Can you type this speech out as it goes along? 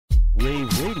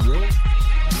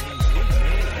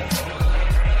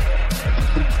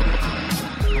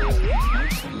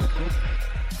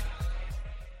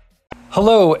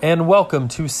Hello and welcome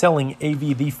to Selling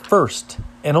AV, the first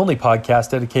and only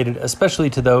podcast dedicated especially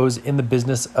to those in the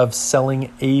business of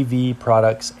selling AV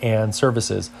products and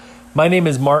services. My name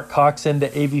is Mark Coxon, the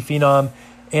AV Phenom,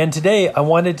 and today I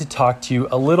wanted to talk to you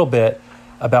a little bit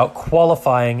about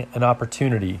qualifying an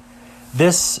opportunity.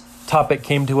 This topic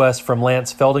came to us from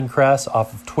Lance Feldenkrais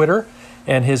off of Twitter,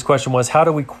 and his question was, how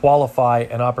do we qualify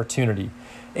an opportunity?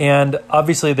 And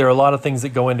obviously there are a lot of things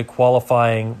that go into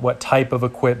qualifying what type of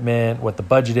equipment, what the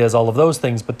budget is, all of those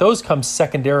things, but those come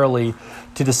secondarily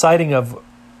to deciding of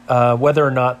whether or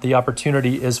not the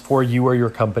opportunity is for you or your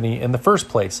company in the first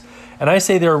place. And I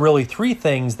say there are really three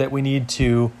things that we need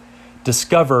to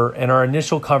discover in our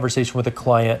initial conversation with a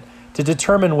client to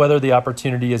determine whether the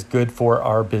opportunity is good for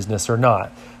our business or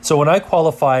not. So when I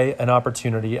qualify an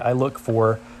opportunity, I look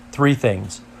for three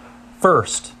things.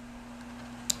 First,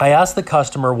 I ask the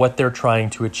customer what they're trying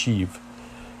to achieve.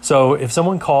 So if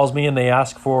someone calls me and they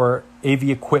ask for AV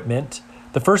equipment,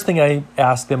 the first thing I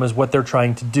ask them is what they're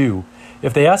trying to do.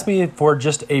 If they ask me for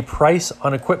just a price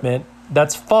on equipment,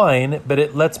 that's fine, but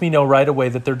it lets me know right away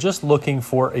that they're just looking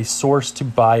for a source to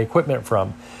buy equipment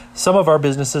from. Some of our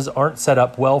businesses aren't set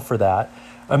up well for that.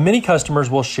 Many customers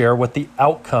will share what the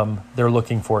outcome they're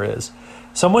looking for is.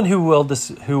 Someone who will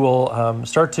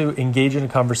start to engage in a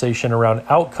conversation around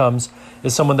outcomes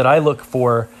is someone that I look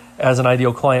for as an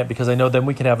ideal client, because I know then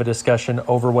we can have a discussion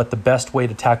over what the best way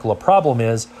to tackle a problem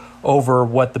is over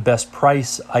what the best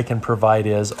price I can provide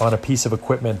is on a piece of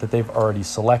equipment that they've already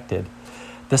selected.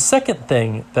 The second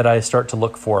thing that I start to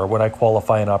look for when I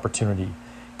qualify an opportunity,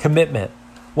 commitment.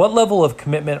 What level of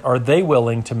commitment are they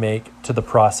willing to make to the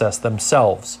process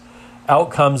themselves?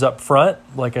 Outcomes up front,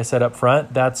 like I said up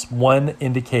front, that's one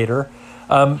indicator.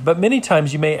 But many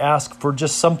times you may ask for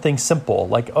just something simple,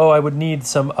 like, I would need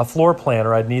a floor plan,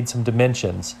 or I'd need some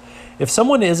dimensions. If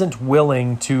someone isn't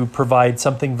willing to provide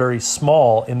something very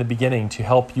small in the beginning to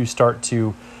help you start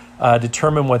to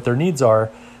determine what their needs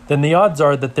are, then the odds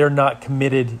are that they're not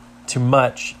committed to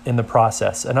much in the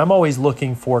process. And I'm always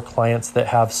looking for clients that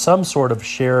have some sort of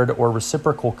shared or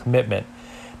reciprocal commitment.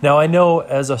 Now, I know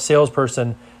as a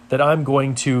salesperson that I'm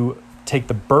going to take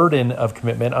the burden of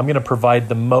commitment. I'm going to provide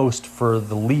the most for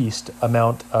the least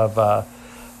amount of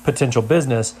potential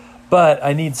business, but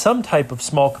I need some type of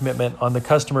small commitment on the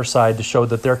customer side to show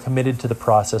that they're committed to the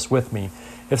process with me.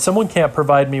 If someone can't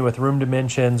provide me with room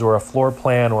dimensions or a floor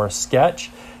plan or a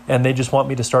sketch, and they just want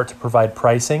me to start to provide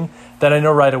pricing, then I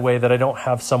know right away that I don't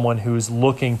have someone who's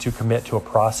looking to commit to a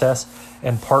process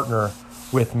and partner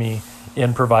with me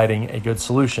in providing a good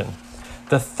solution.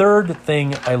 The third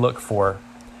thing I look for,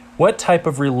 what type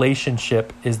of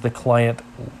relationship is the client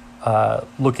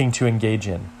looking to engage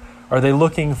in? Are they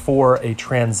looking for a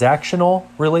transactional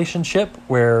relationship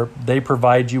where they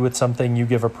provide you with something, you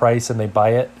give a price, and they buy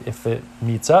it if it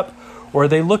meets up? Or are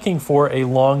they looking for a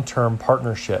long-term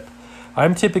partnership?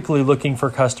 I'm typically looking for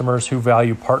customers who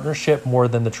value partnership more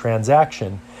than the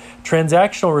transaction.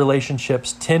 Transactional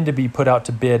relationships tend to be put out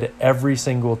to bid every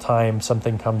single time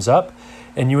something comes up,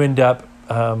 and you end up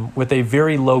with a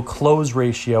very low close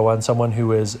ratio on someone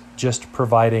who is just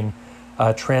providing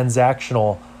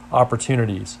transactional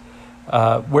opportunities.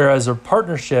 Whereas a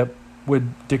partnership would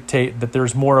dictate that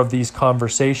there's more of these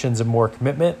conversations and more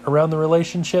commitment around the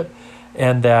relationship,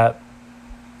 and that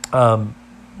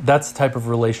that's the type of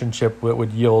relationship that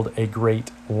would yield a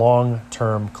great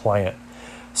long-term client.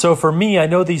 So for me, I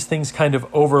know these things kind of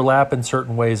overlap in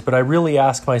certain ways, but I really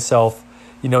ask myself,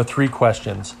 three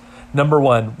questions. Number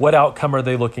one, what outcome are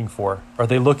they looking for? Are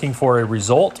they looking for a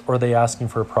result, or are they asking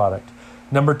for a product?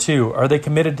 Number two, are they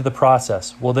committed to the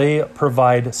process? Will they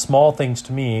provide small things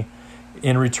to me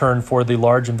in return for the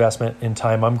large investment in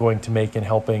time I'm going to make in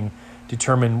helping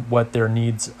determine what their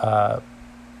needs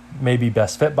may be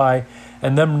best fit by?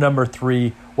 And then number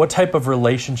three, what type of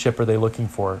relationship are they looking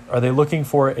for? Are they looking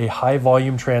for a high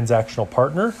volume transactional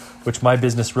partner, which my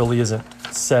business really isn't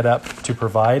set up to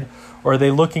provide? Or are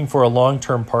they looking for a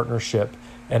long-term partnership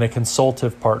and a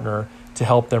consultative partner to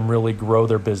help them really grow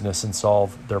their business and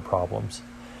solve their problems?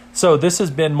 So this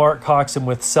has been Mark Coxon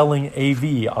with Selling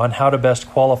AV on how to best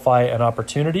qualify an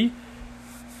opportunity.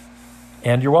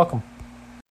 And you're welcome.